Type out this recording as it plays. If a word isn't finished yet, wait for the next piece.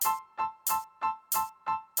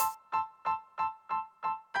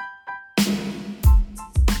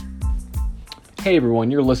Hey everyone,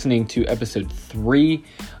 you're listening to episode 3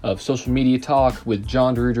 of Social Media Talk with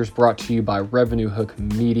John DeRugers, brought to you by Revenue Hook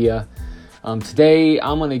Media. Today,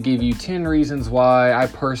 I'm going to give you 10 reasons why I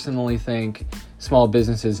personally think small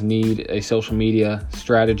businesses need a social media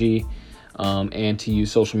strategy and to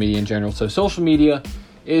use social media in general. So social media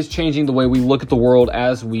is changing the way we look at the world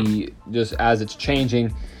as it's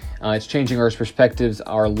changing. It's changing our perspectives,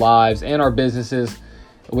 our lives, and our businesses.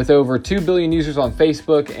 With over 2 billion users on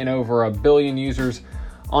Facebook and over 1 billion users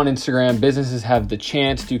on Instagram, businesses have the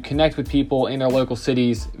chance to connect with people in their local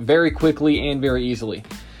cities very quickly and very easily.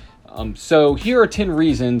 So here are 10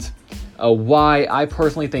 reasons why I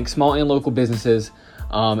personally think small and local businesses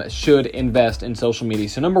should invest in social media.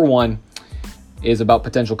 So number 1 is about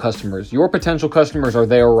potential customers. Your potential customers are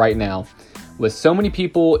there right now. With so many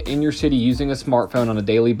people in your city using a smartphone on a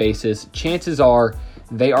daily basis, chances are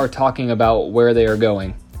they are talking about where they are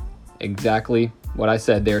going. Exactly what I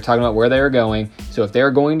said. They're talking about where they are going. So if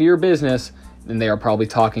they're going to your business, then they are probably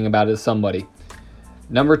talking about it to somebody.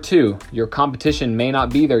 Number 2, your competition may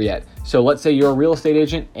not be there yet. So let's say you're a real estate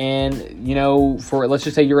agent and, let's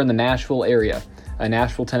just say you're in the Nashville area,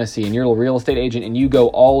 Nashville, Tennessee, and you're a real estate agent and you go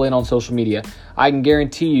all in on social media. I can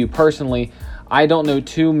guarantee you personally, I don't know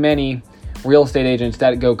too many real estate agents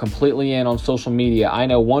that go completely in on social media. I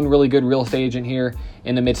know one really good real estate agent here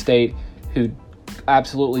in the mid-state who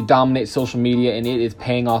absolutely dominates social media, and it is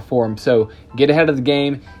paying off for him. So get ahead of the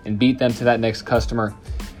game and beat them to that next customer.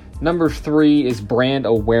 Number 3 is brand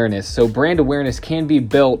awareness. So brand awareness can be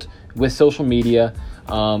built with social media,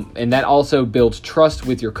 and that also builds trust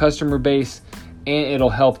with your customer base, and it'll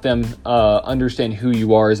help them understand who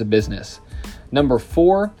you are as a business. Number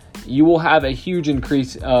 4, you will have a huge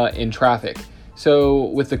increase in traffic. So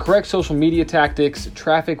with the correct social media tactics,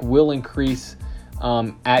 traffic will increase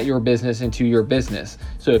at your business and to your business.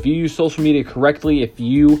 So if you use social media correctly, if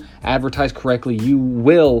you advertise correctly, you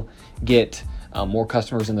will get more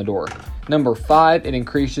customers in the door. Number 5, it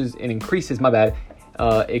increases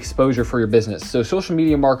exposure for your business. So social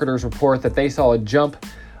media marketers report that they saw a jump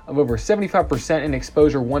of over 75% in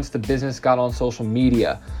exposure once the business got on social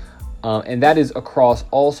media. And that is across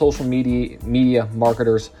all social media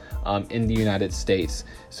marketers in the United States.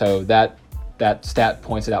 So that stat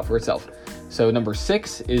points it out for itself. So number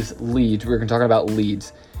 6 is leads. We're going to talk about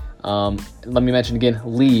leads. Let me mention again,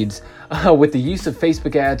 leads. With the use of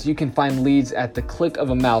Facebook ads, you can find leads at the click of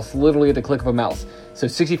a mouse, literally at the click of a mouse. So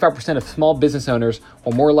 65% of small business owners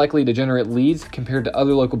are more likely to generate leads compared to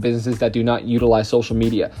other local businesses that do not utilize social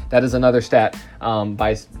media. That is another stat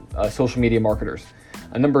by social media marketers.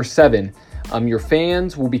 Number 7, your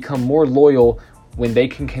fans will become more loyal when they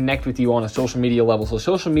can connect with you on a social media level. So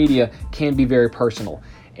social media can be very personal,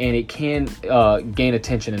 and it can gain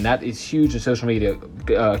attention, and that is huge in social media,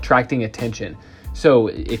 attracting attention. So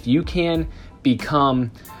if you can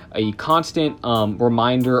become a constant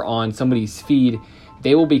reminder on somebody's feed,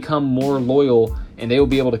 they will become more loyal and they will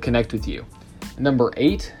be able to connect with you. Number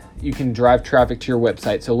 8, you can drive traffic to your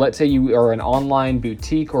website. So let's say you are an online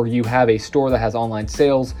boutique or you have a store that has online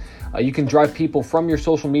sales. You can drive people from your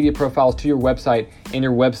social media profiles to your website, and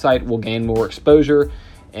your website will gain more exposure.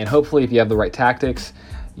 And hopefully, if you have the right tactics,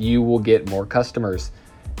 you will get more customers.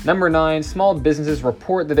 Number 9, small businesses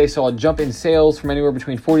report that they saw a jump in sales from anywhere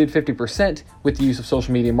between 40 to 50% with the use of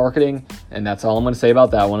social media marketing. And that's all I'm going to say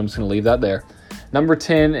about that one. I'm just going to leave that there. Number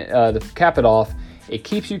 10, to cap it off, it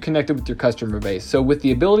keeps you connected with your customer base. So with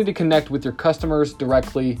the ability to connect with your customers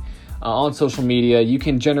directly on social media, you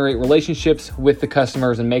can generate relationships with the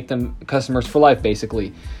customers and make them customers for life,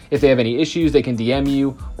 basically. If they have any issues, they can DM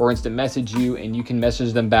you or instant message you, and you can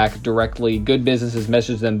message them back directly. Good businesses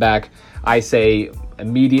message them back, I say,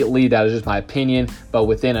 immediately. That is just my opinion, but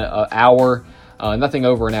within an hour, nothing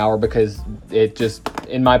over an hour, because it just,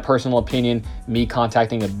 in my personal opinion, me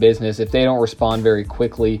contacting a business, if they don't respond very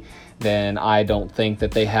quickly, then I don't think that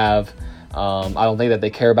they have, I don't think that they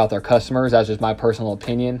care about their customers. That's just my personal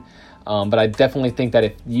opinion. But I definitely think that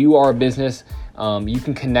if you are a business, you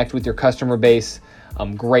can connect with your customer base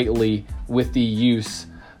greatly with the use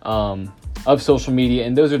of social media.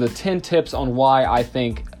 And those are the 10 tips on why I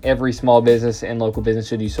think every small business and local business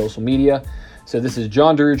should use social media. So this is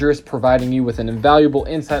John DeRugers providing you with an invaluable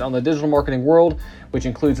insight on the digital marketing world, which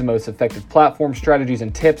includes the most effective platform strategies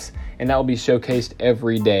and tips, and that will be showcased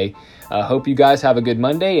every day. Hope you guys have a good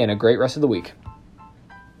Monday and a great rest of the week.